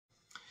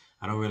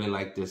I don't really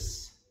like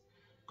this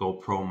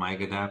GoPro mic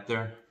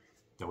adapter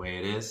the way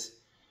it is,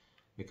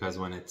 because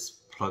when it's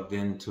plugged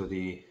into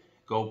the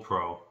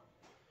GoPro,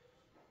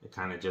 it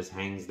kind of just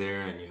hangs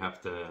there, and you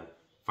have to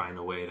find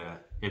a way to,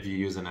 if you're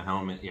using a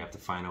helmet, you have to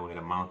find a way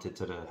to mount it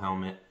to the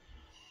helmet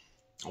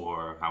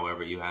or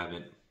however you have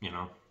it, you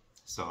know.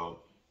 So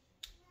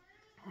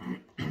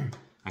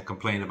I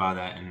complained about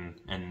that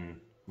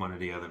in one of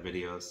the other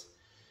videos.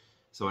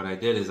 So what I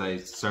did is I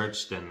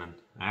searched and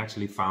I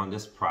actually found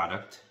this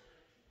product,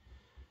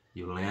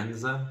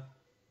 Ulanzi.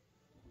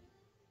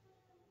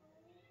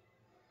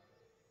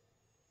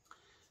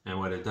 And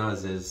what it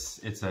does is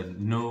it's a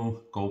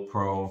new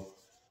GoPro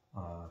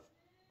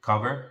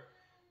cover,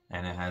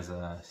 and it has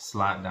a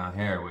slot down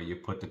here where you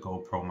put the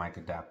GoPro mic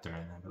adapter in,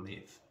 I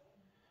believe.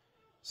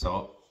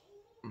 So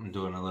I'm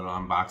doing a little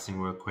unboxing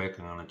real quick.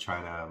 I'm gonna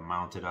try to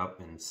mount it up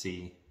and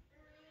see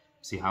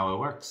how it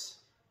works.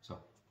 So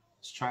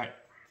let's try it.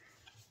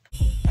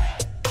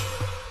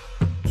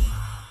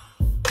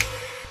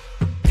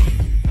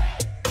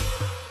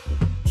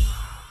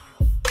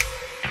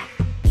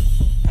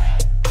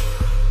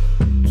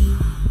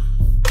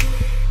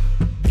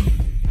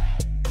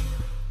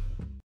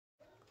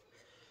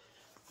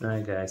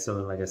 Alright guys,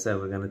 so like I said,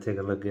 we're going to take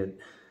a look at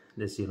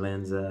this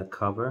Ulanzi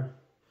cover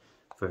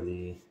for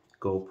the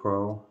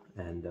GoPro,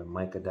 and the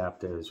mic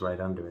adapter is right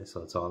under it,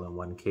 so it's all in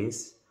one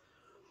case.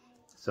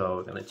 So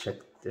we're going to check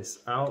this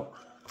out,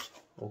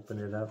 open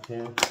it up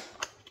here,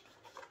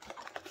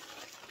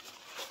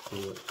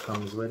 see what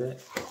comes with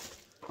it.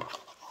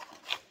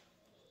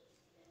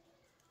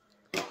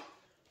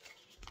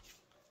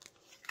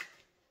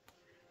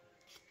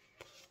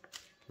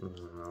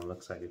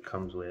 Looks like it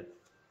comes with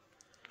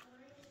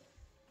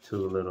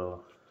two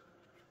little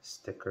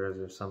stickers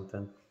or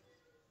something,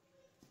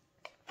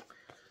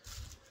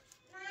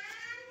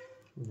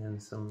 and then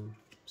some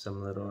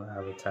little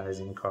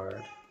advertising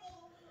card.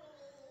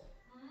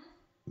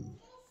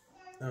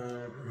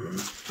 And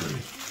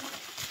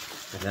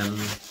then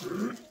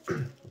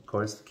of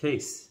course the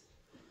case.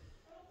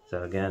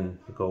 So again,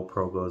 the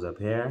GoPro goes up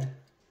here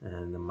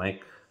and the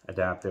mic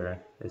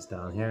adapter is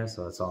down here,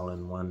 so it's all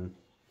in one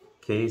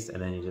case,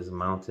 and then you just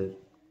mount it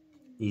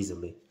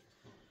easily.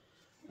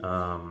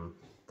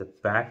 The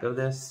back of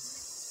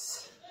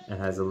this, it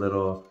has a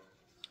little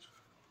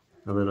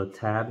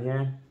tab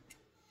here,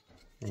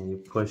 and you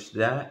push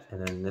that,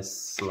 and then this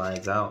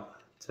slides out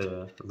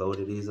to load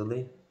it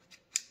easily.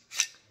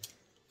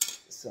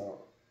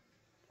 So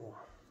we'll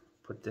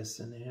put this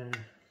in here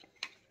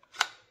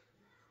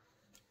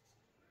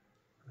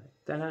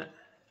like that.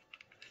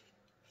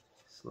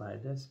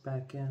 Slide this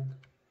back in.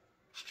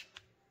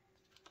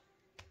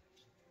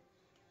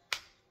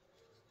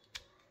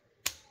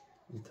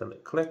 Until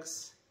it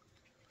clicks,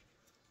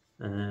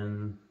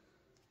 and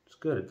it's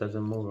good, it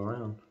doesn't move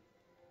around,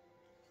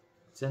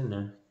 it's in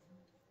there.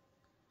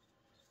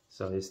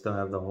 So you still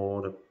have the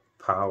hole to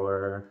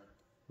power,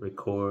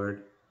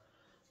 record,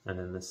 and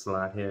then the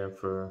slot here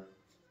for,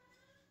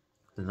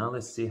 so now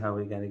let's see how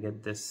we gotta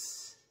get the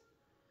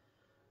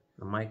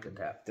mic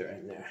adapter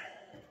in there.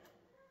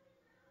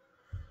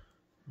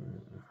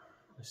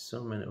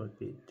 Assuming it would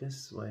be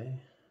this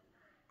way.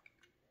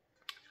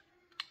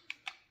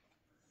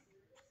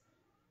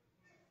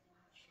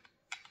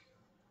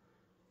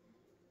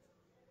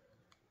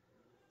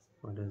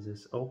 Or does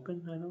this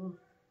open? I don't know.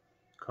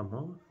 Come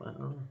on, I don't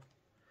know.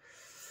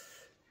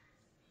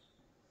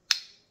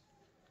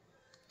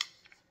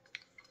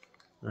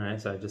 Alright,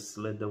 so I just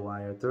slid the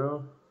wire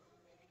through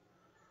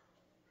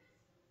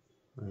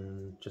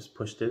and just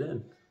pushed it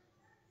in,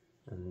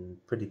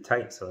 and pretty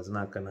tight, so it's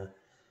not gonna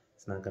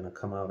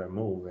come out or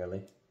move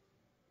really.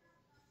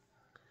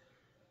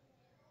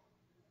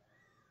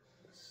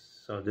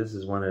 So this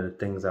is one of the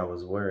things I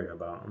was worried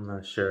about. I'm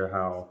not sure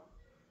how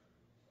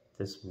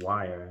this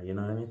wire, you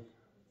know what I mean?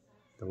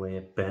 The way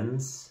it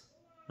bends,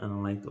 I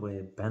don't like the way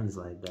it bends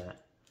like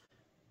that.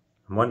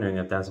 I'm wondering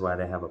if that's why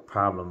they have a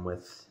problem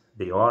with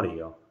the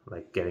audio,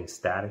 like getting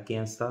staticky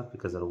and stuff,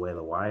 because of the way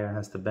the wire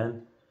has to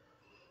bend.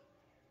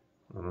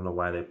 I don't know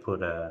why they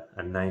put a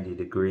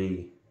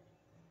 90-degree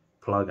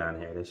plug on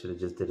here. They should have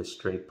just did a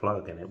straight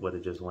plug and it would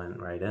have just went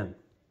right in.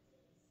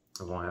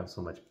 It won't have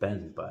so much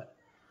bend, but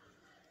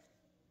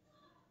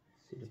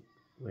see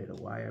the way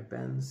the wire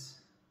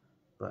bends.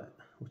 But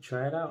we'll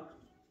try it out.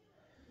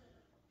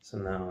 So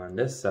now on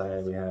this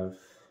side we have,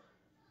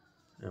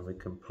 and we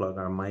can plug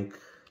our mic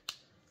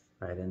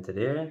right into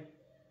there,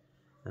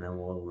 and then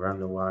we'll run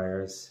the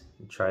wires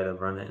and try to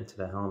run it into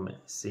the helmet.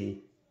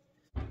 See,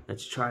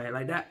 let's try it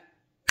like that.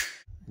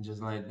 And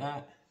just like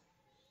that,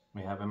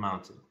 we have it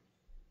mounted.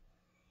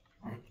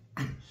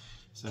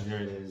 So here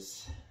it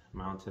is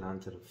mounted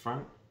onto the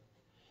front.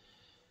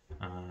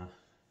 I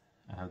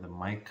have the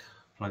mic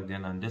plugged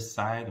in on this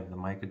side of the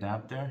mic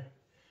adapter.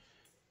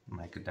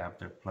 Mic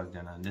adapter plugged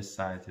in on this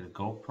side to the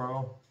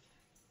GoPro.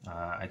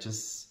 I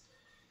just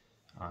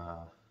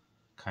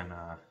kind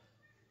of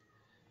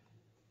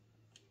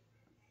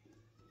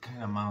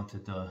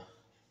mounted the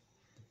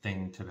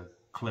thing to the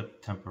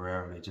clip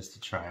temporarily just to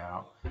try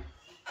out.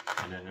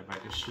 And then if I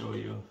could show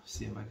you,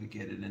 see if I could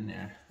get it in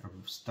there. I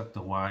stuck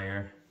the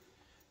wire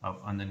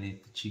up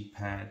underneath the cheek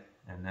pad,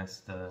 and that's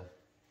the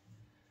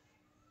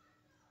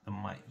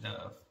mic,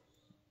 the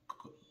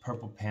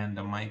Purple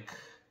Panda mic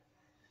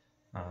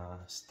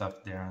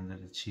stuffed there under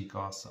the cheek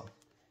also.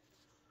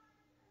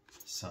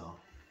 So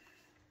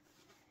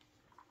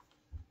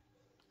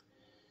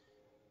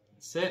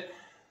that's it.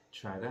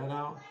 Try that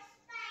out.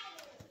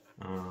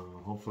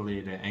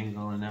 Hopefully the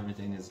angle and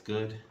everything is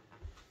good,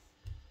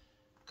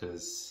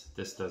 because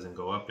this doesn't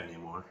go up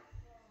anymore.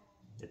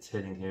 It's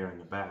hitting here in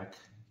the back,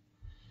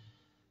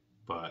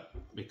 but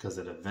because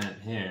of the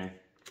vent here,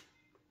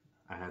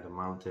 I had to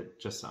mount it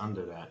just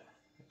under that.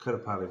 I could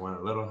have probably went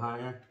a little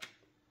higher,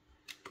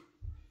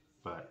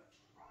 but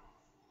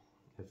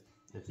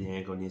if the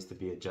angle needs to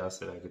be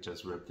adjusted, I could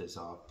just rip this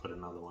off, put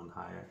another one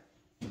higher.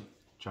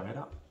 Try it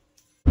out.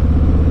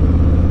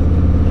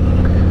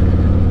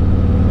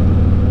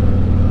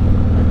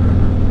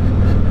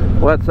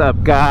 What's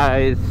up,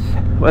 guys?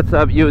 What's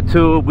up,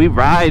 YouTube? We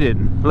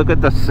riding. Look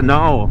at the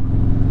snow.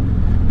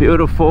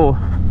 Beautiful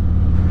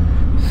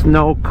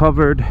snow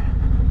covered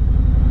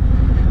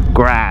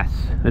grass.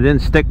 It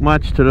didn't stick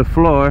much to the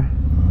floor.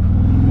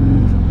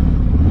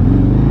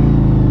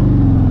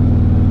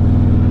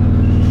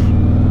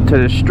 To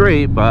the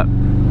street, but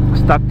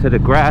stuck to the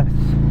grass.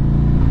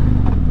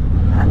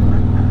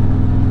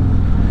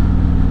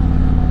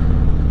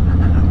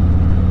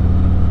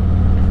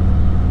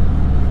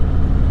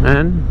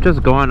 And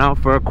just going out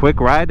for a quick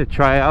ride to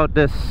try out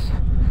this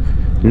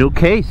new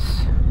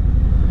case.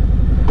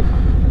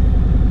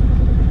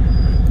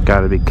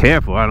 Gotta be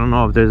careful. I don't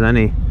know if there's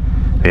any.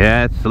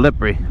 Yeah, it's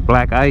slippery.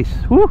 Black ice.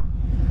 Woo!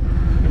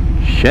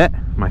 Shit,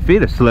 my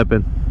feet are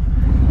slipping.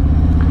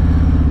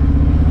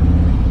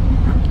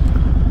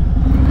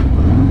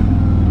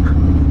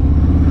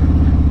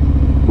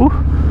 Woo!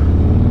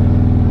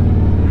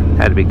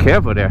 Had to be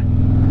careful there.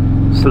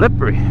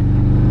 Slippery.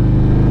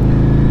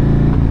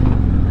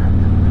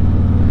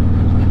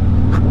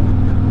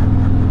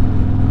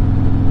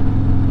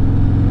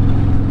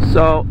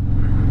 So,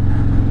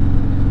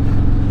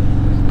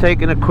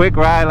 taking a quick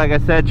ride, like I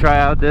said, try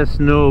out this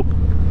new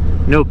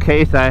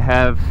case I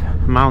have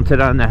mounted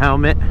on the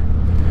helmet.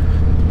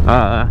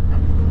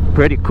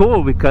 Pretty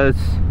cool, because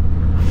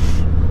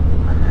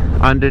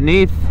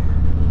underneath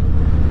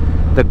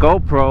the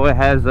GoPro it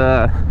has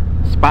a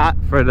spot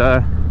for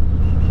the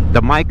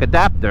mic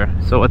adapter,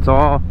 so it's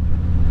all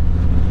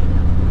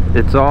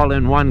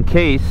in one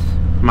case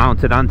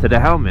mounted onto the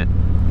helmet,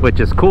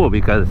 which is cool,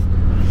 because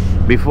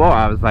before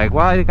I was like,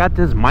 well, you got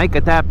this mic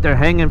adapter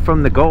hanging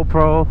from the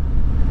GoPro,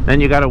 then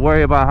you got to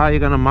worry about how you're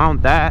gonna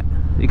mount that.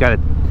 You got to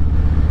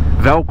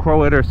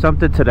Velcro it or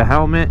something to the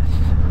helmet.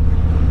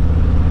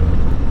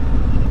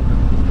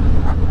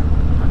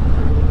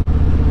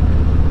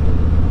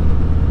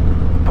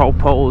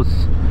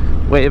 Popo's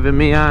waving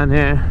me on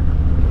here.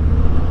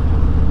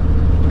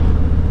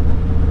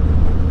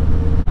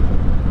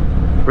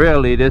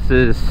 Really, this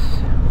is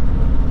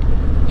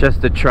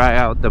just to try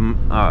out the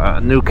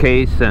new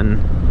case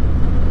and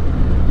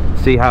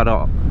see how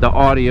the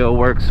audio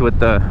works with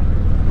the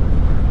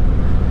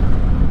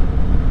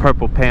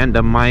Purple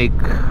Panda mic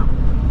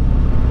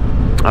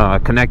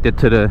connected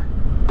to the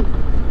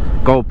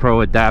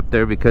GoPro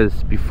adapter,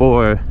 because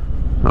before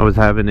I was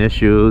having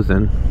issues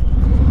and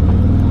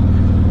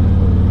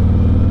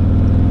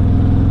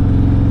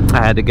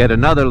I had to get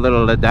another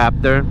little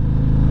adapter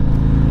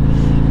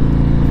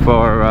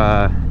for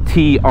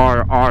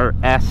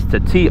TRRS to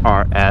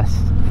TRS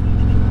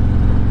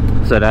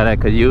so that I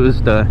could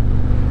use the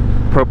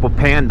Purple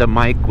Panda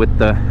mic with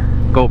the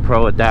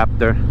GoPro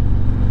adapter.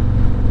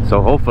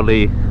 So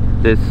hopefully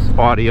this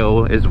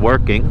audio is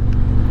working,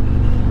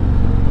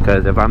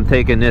 because if I'm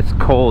taking this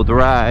cold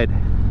ride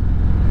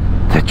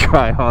to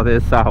try all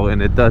this out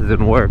and it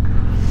doesn't work,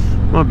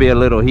 I'm gonna be a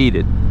little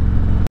heated,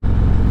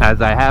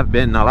 as I have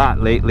been a lot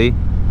lately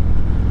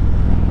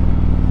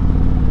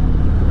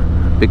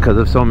because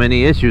of so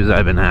many issues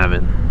I've been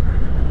having.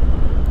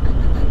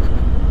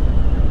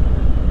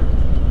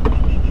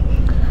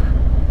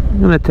 I'm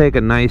gonna take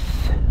a nice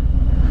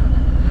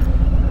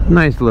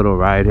little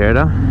ride here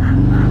though.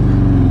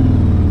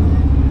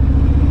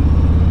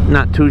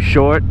 Not too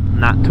short,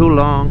 not too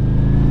long.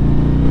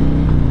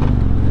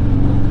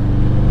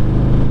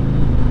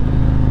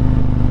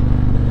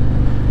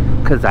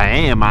 Cause I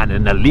am on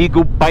an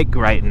illegal bike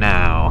right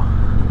now.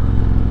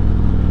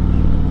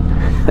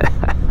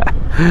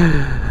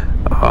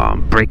 Oh,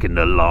 I'm breaking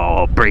the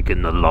law,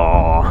 breaking the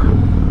law.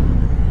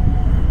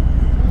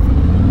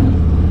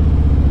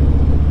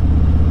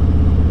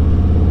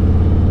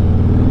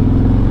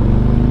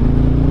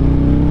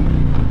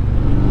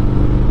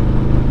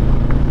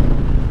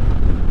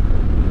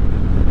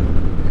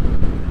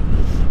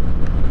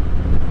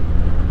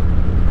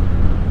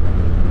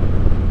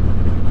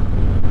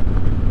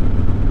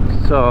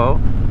 So,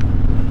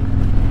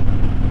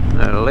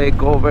 there's a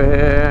lake over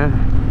here.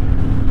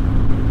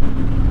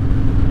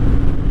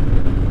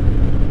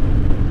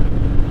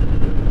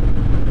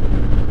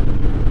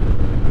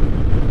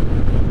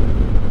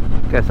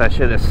 Guess I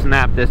should have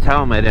snapped this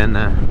helmet, and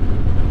the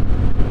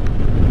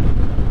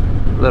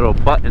little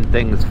button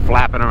thing's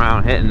flapping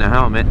around hitting the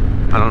helmet.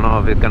 I don't know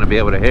if it's going to be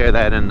able to hear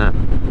that in the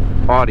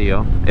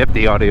audio, if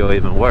the audio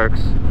even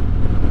works.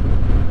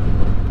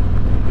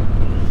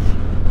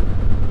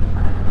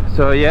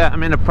 So yeah,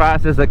 I'm in the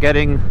process of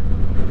getting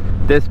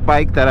this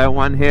bike that I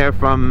won here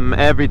from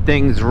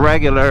Everything's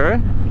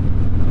Regular.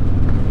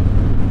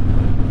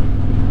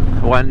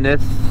 Won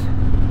this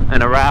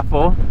in a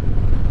raffle,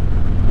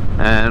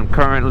 and I'm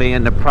currently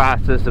in the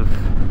process of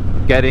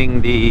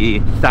getting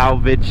the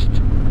salvaged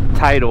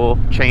title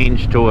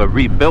changed to a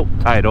rebuilt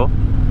title.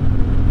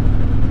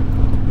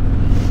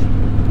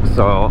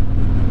 So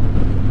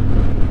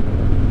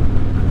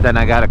then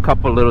I got a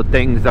couple little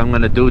things I'm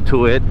gonna do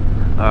to it,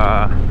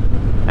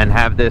 and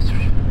have this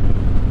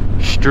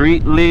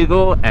street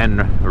legal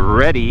and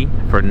ready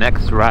for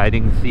next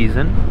riding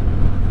season.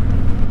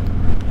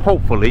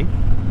 Hopefully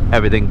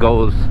everything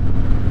goes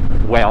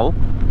well.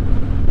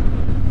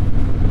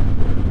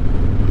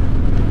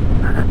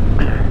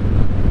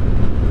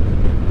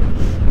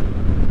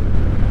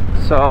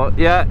 So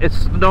yeah, it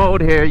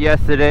snowed here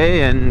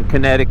yesterday in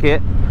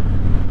Connecticut.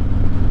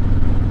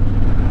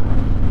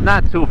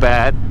 Not too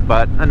bad,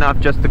 but enough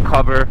just to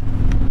cover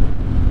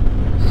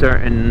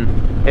certain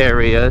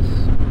areas.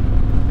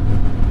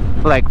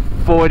 Like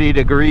 40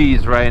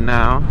 degrees right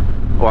now.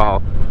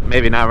 Well,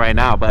 maybe not right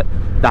now, but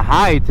the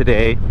high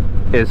today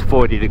is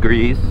 40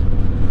 degrees.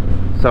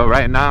 So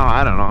right now,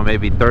 I don't know,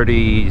 maybe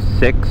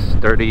 36,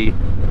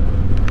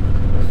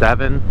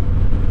 37,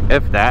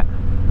 if that.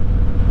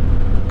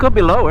 Could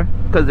be lower,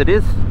 because it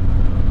is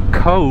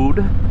cold.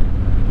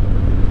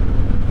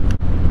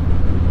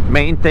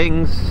 Main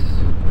things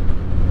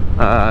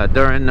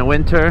during the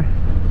winter,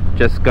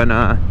 just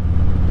gonna,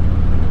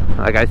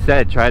 like I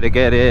said, try to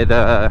get it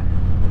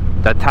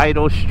the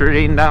title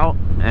straightened out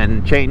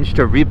and changed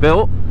to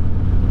rebuilt,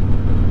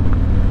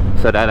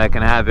 so that I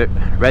can have it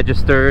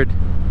registered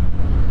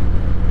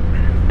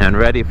and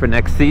ready for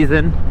next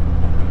season.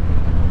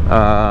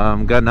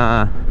 I'm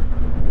gonna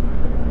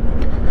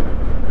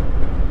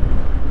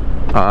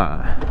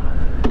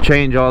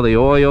change all the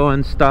oil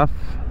and stuff.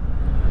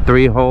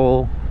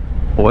 3-hole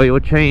oil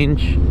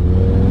change.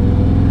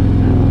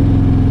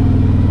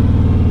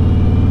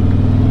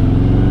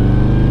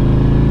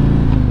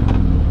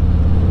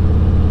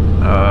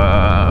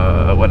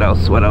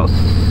 What else?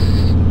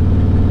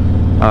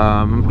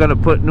 I'm gonna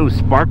put new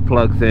spark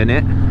plugs in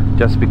it,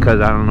 just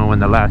because I don't know when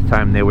the last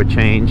time they were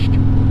changed.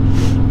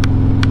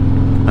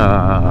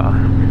 I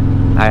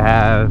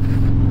have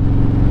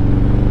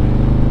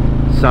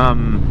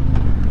some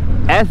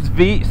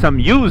some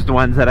used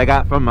ones that I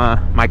got from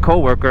my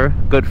coworker,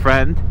 good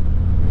friend,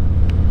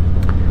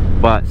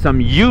 but some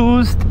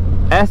used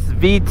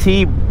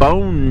SVT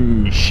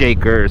bone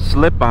shaker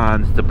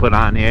slip-ons to put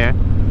on here.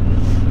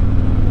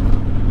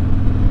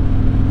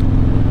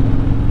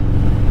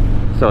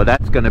 So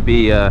that's gonna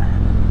be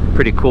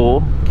pretty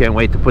cool. Can't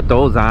wait to put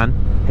those on,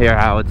 hear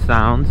how it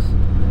sounds.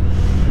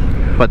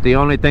 But the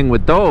only thing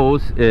with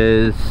those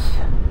is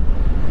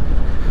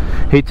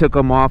he took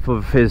them off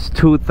of his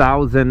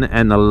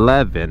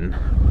 2011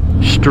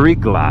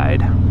 Street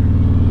Glide,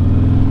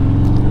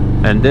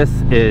 and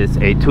this is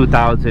a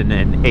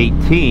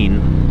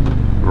 2018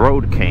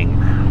 Road King.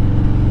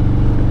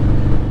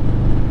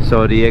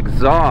 So the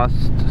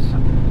exhausts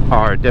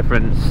are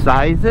different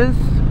sizes.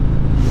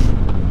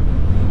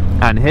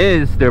 On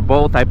his, they're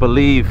both, I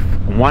believe,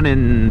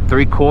 1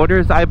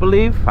 3/4, I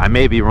believe. I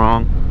may be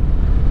wrong.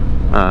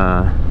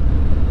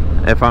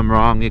 If I'm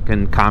wrong, you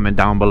can comment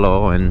down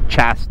below and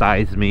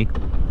chastise me.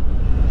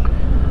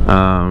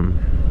 And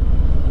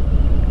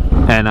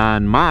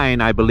on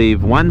mine, I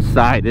believe one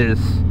side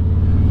is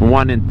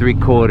 1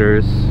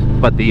 3/4,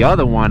 but the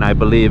other one, I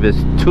believe,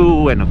 is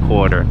 2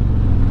 1/4.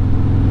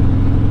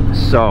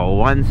 So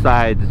one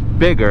side's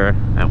bigger,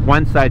 and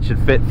one side should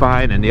fit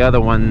fine, and the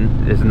other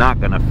one is not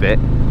gonna fit.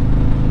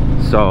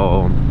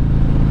 So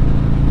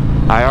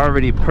I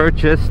already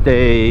purchased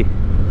a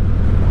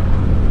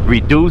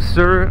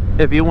reducer,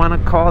 if you want to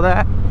call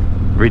that,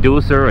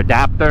 reducer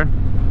adapter,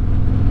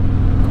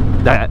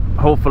 that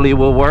hopefully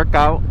will work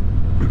out.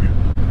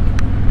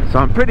 So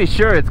I'm pretty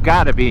sure it's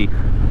got to be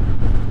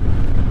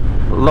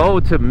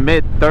low to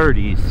mid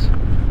 30s.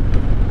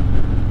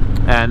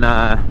 And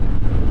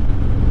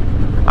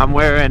I'm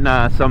wearing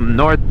some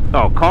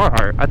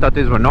Carhartt. I thought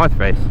these were North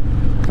Face.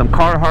 Some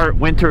Carhartt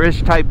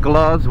winterish type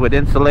gloves with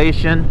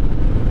insulation,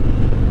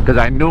 because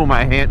I knew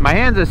my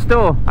hands are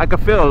still, I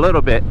could feel a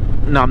little bit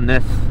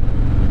numbness,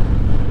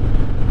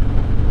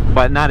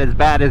 but not as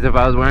bad as if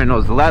I was wearing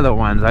those leather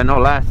ones. I know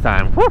last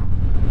time, whew,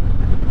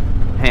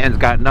 hands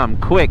got numb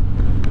quick.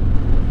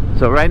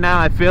 So right now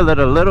I feel it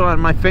a little on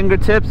my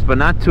fingertips, but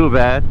not too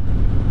bad.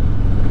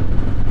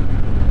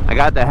 I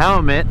got the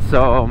helmet,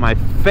 so my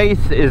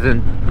face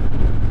isn't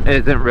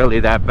really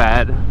that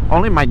bad.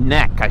 Only my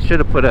neck. I should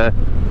have put a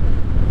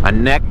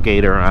neck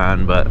gaiter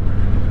on, but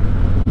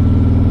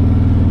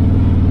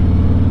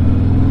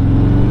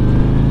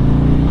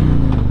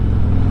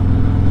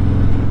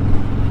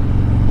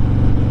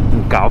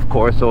golf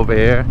course over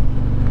here.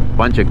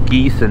 Bunch of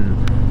geese, and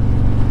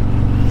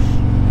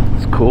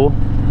it's cool.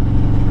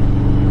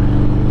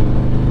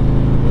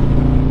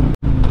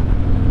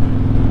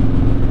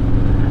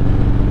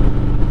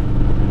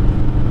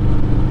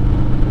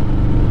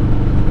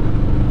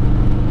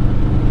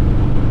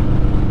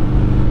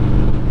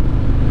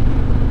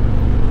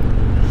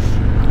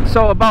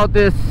 So about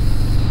this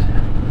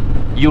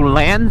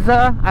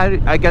Ulanzi,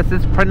 I guess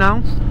it's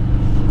pronounced.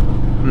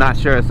 I'm not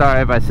sure,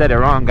 sorry if I said it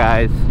wrong,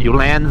 guys.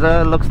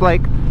 Ulanzi looks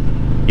like.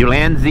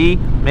 Ulanzi,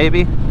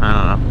 maybe?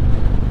 I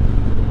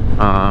don't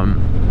know.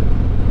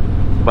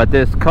 But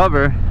this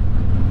cover,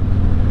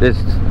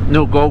 this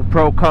new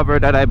GoPro cover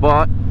that I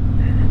bought,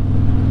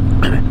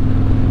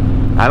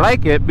 I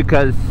like it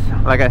because,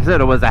 like I said,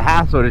 it was a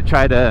hassle to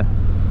try to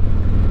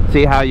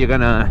see how you're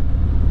gonna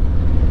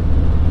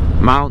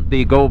mount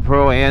the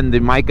GoPro and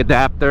the mic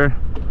adapter.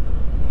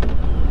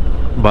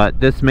 But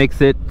this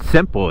makes it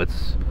simple.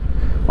 It's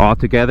all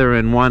together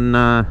in one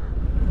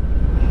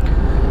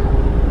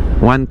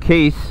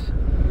case,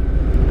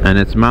 and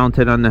it's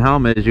mounted on the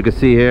helmet, as you can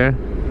see here.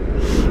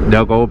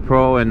 The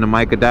GoPro and the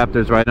mic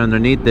adapters right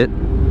underneath it.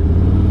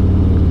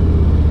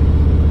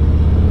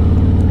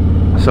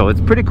 So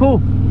it's pretty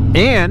cool.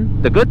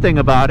 And the good thing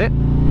about it,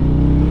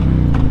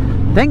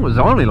 thing was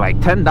only like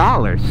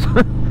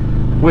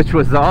 $10, which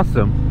was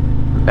awesome.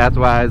 That's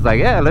why I was like,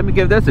 yeah, let me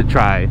give this a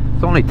try.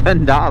 It's only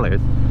 $10.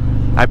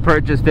 I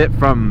purchased it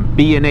from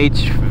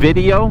B&H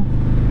Video,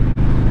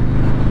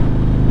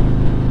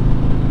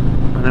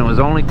 and it was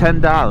only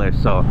 $10,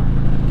 so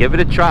give it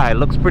a try. It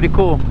looks pretty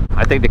cool.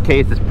 I think the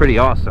case is pretty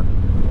awesome.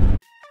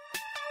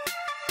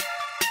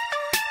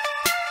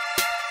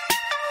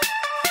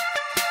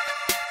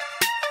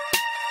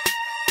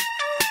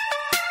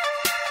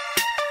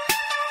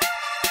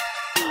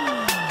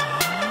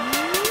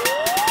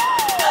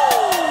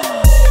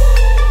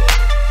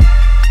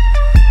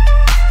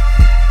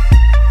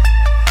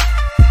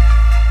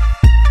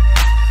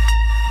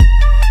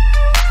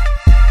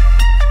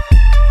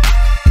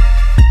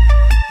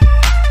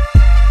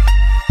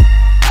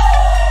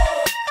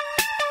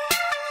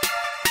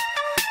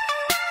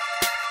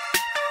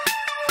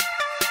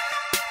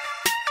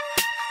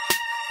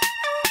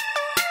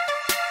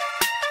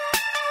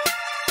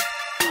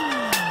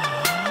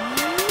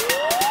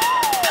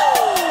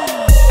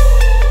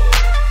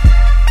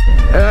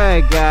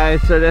 Alright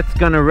guys, so that's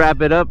gonna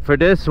wrap it up for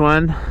this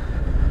one.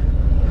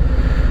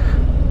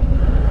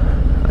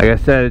 Like I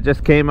said, it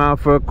just came out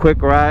for a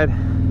quick ride.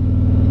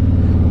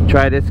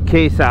 Try this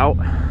case out.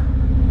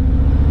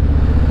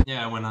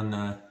 Yeah, I went on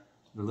the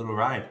little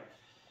ride.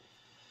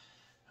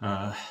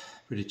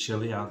 Pretty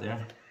chilly out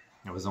there.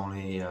 It was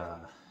only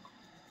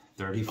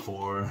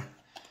 34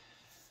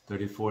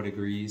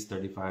 degrees,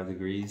 35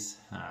 degrees.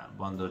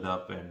 Bundled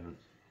up and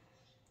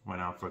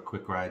went out for a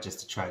quick ride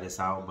just to try this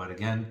out. But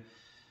again,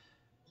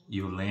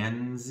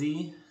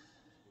 Ulanzi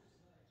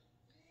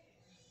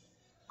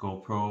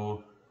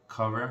GoPro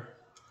cover,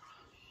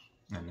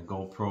 and the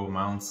GoPro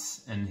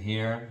mounts in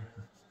here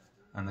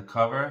on the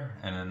cover,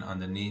 and then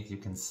underneath you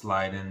can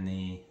slide in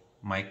the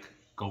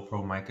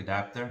GoPro mic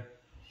adapter.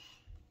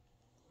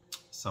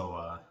 So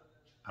I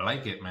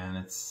like it, man.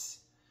 It's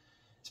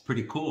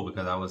pretty cool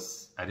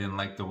because I didn't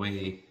like the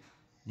way,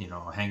 you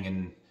know,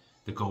 hanging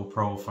the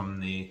GoPro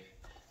from the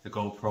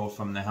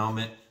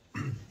helmet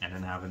and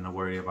then having to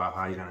worry about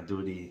how you're gonna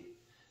do the,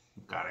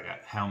 God, I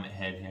got helmet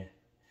head here,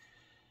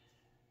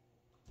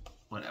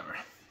 whatever,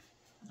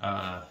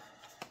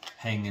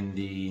 hanging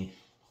the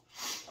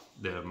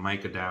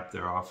mic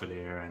adapter off of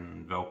there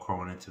and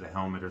velcroing it to the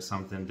helmet or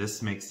something.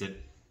 This makes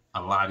it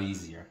a lot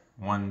easier.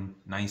 One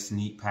nice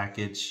neat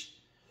package.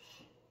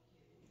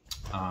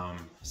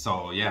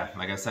 So yeah,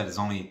 like I said, it's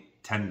only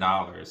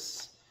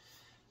 $10.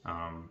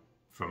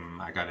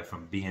 I got it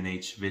from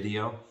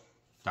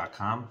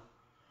bnhvideo.com.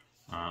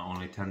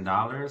 Only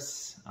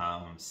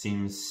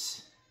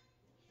 $10.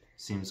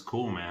 Seems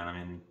cool, man. I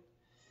mean,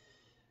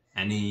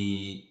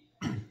 any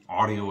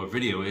audio or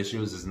video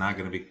issues is not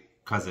going to be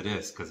because of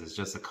this, because it's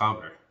just a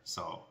cover.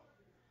 So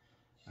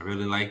I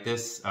really like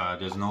this.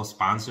 There's no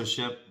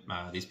sponsorship.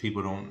 These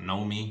people don't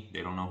know me.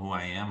 They don't know who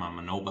I am. I'm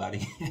a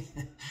nobody.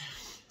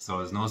 So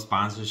there's no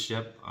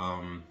sponsorship.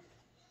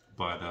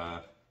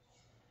 But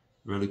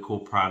really cool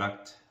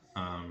product.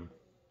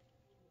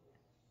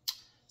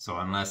 So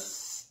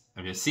unless,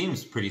 I mean, it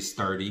seems pretty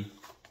sturdy.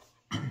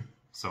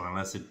 So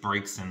unless it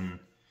breaks in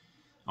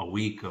a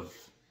week of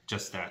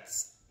just that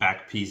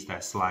back piece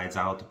that slides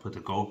out to put the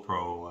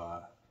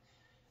GoPro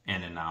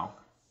in and out,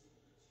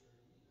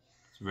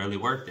 it's really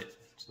worth it.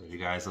 So if you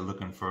guys are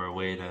looking for a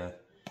way to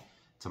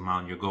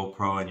mount your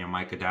GoPro and your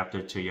mic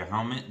adapter to your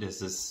helmet,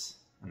 this is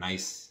a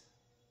nice,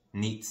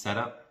 neat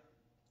setup.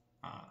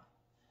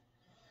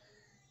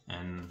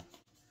 And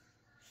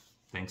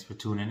thanks for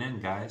tuning in,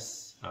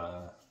 guys.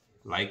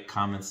 Like,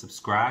 comment,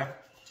 subscribe.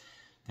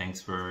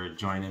 Thanks for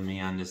joining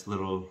me on this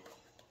little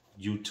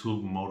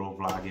YouTube moto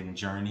vlogging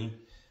journey.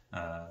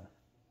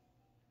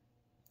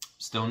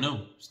 Still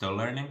new, still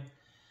learning.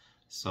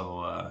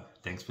 So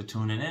thanks for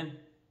tuning in.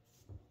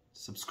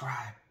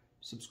 Subscribe.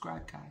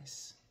 subscribe,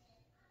 guys.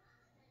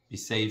 Be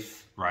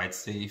safe, ride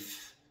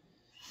safe,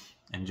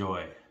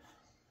 enjoy.